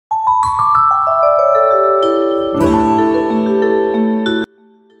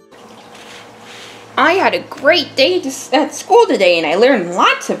had a great day at school today and I learned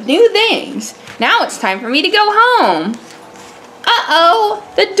lots of new things. Now it's time for me to go home. Uh-oh,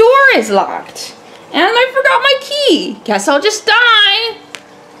 the door is locked. And I forgot my key. Guess I'll just die.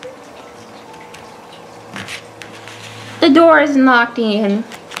 The door is locked in.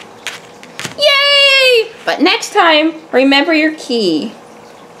 Yay! But next time, remember your key.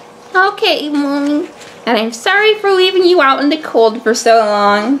 Okay, Mommy. And I'm sorry for leaving you out in the cold for so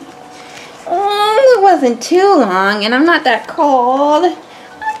long. Oh, it wasn't too long, and I'm not that cold.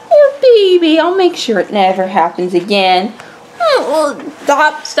 Poor baby, I'll make sure it never happens again. Oh,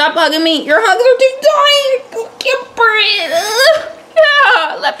 stop hugging me. Your hugs are too tight. Get breathe.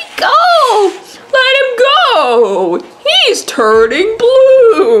 Yeah, let me go. Let him go. He's turning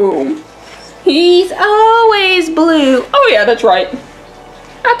blue. He's always blue. Oh yeah, that's right.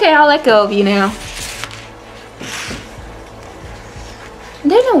 Okay, I'll let go of you now. I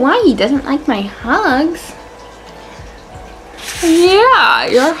don't know why he doesn't like my hugs. Yeah,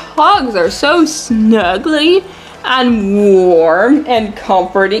 your hugs are so snuggly and warm and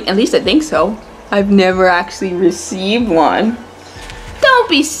comforting. At least I think so. I've never actually received one. Don't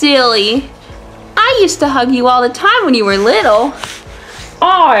be silly. I used to hug you all the time when you were little.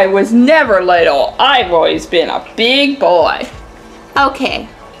 I was never little. I've always been a big boy. Okay.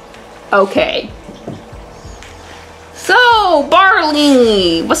 Okay. So,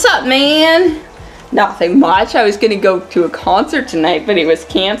 Barley, what's up, man? Nothing much. I was gonna go to a concert tonight, but it was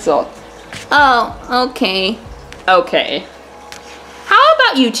canceled. Oh, okay. Okay. How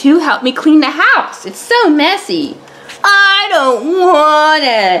about you two help me clean the house? It's so messy. I don't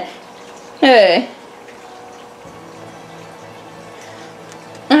wanna.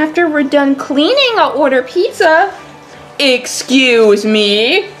 After we're done cleaning, I'll order pizza. Excuse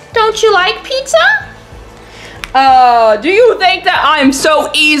me? Don't you like pizza? Do you think that I'm so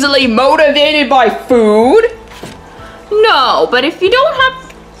easily motivated by food? No, but if you don't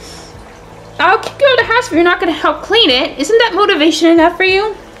have... I'll kick you out of the house if you're not going to help clean it. Isn't that motivation enough for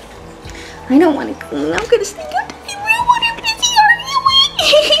you? I don't want to clean. I'm going to stay out of the room. What are you busy arguing?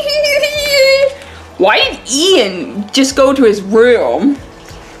 Why did Ian just go to his room?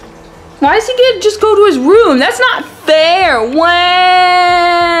 Why is he going to just go to his room? That's not fair.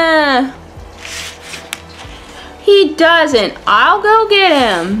 Wah. He doesn't. I'll go get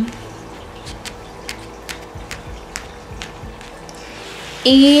him.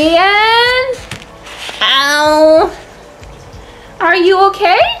 Ian? Ow. Are you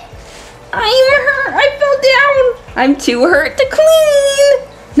okay? I'm hurt. I fell down. I'm too hurt to clean.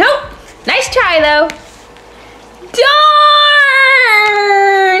 Nope. Nice try, though.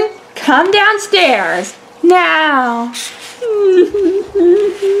 Darn. Come downstairs. Now.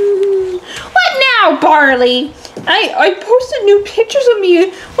 What now, Barley? I posted new pictures of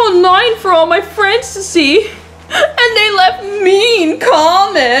me online for all my friends to see. And they left mean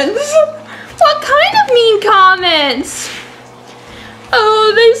comments. What kind of mean comments?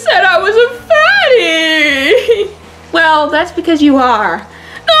 Oh, they said I was a fatty. Well, that's because you are.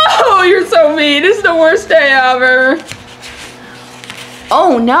 Oh, you're so mean. It's the worst day ever.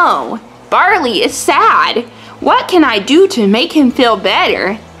 Oh no, Barley is sad. What can I do to make him feel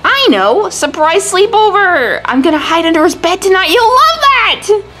better? I know, surprise sleepover. I'm gonna hide under his bed tonight. You'll love that.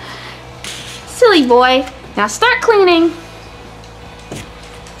 Silly boy. Now start cleaning.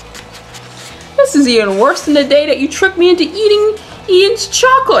 This is even worse than the day that you tricked me into eating Ian's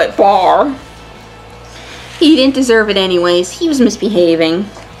chocolate bar. He didn't deserve it anyways. He was misbehaving.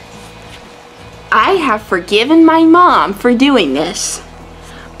 I have forgiven my mom for doing this.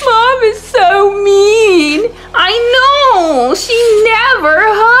 Mom is so mean. I know. She never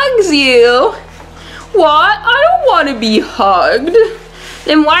hugs you. What? I don't want to be hugged.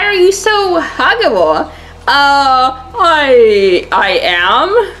 Then why are you so huggable? I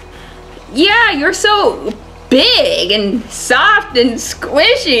am. Yeah, you're so big and soft and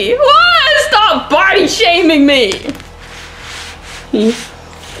squishy. What? Stop body shaming me.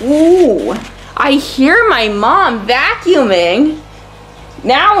 Ooh, I hear my mom vacuuming.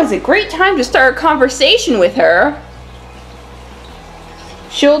 Now is a great time to start a conversation with her.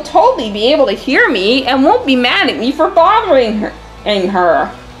 She'll totally be able to hear me and won't be mad at me for bothering her.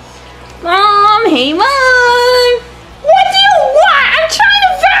 Mom, hey Mom! What do you want? I'm trying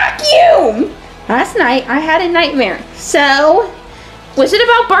to vacuum! Last night I had a nightmare. So, was it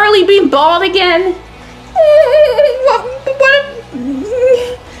about Barley being bald again?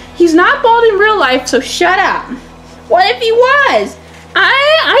 He's not bald in real life, so shut up. What if he was?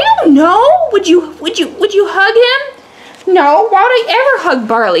 I don't know. Would you hug him? No, why would I ever hug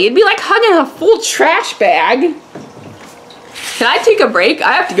Barley? It'd be like hugging a full trash bag. Can I take a break?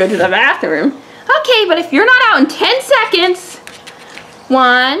 I have to go to the bathroom. Okay, but if you're not out in 10 seconds,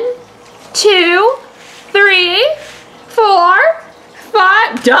 1, 2, 3, 4,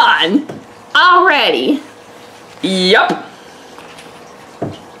 5, done. Already. Yup.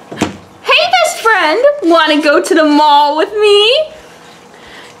 Hey, best friend, wanna go to the mall with me?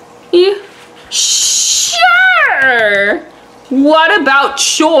 Sure. What about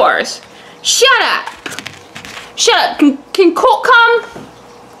chores? Shut up. Shut up. Can Colt come?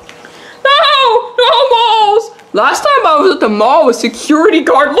 No malls. Last time I was at the mall, a security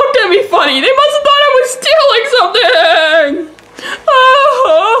guard looked at me funny. They must have thought I was stealing something.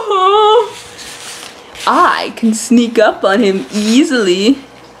 I can sneak up on him easily.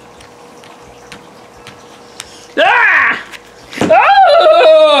 Ah!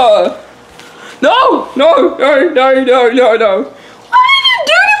 Ah! No! What did you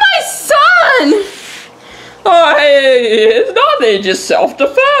do to my son? Oh, hey, it's nothing, just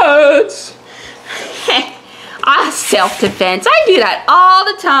self-defense. Self-defense. I do that all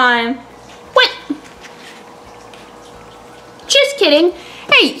the time. What? Just kidding.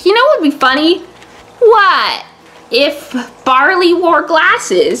 Hey, you know what would be funny? What? If Barley wore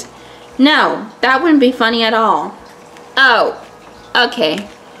glasses. No, that wouldn't be funny at all. Oh, okay.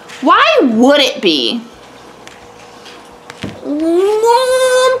 Why would it be?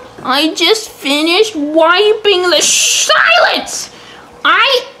 Mom, I just finished wiping the silence.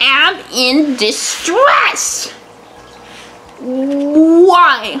 I am in distress.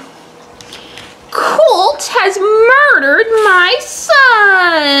 Why? Colt has murdered my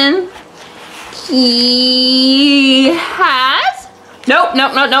son. He has? Nope.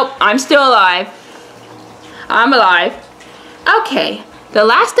 I'm still alive. I'm alive. Okay, the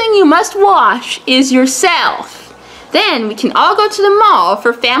last thing you must wash is yourself. Then we can all go to the mall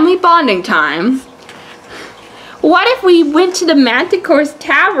for family bonding time. What if we went to the Manticore's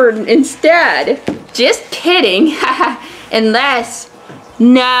Tavern instead? Just kidding. Unless,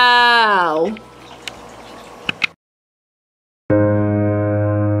 no.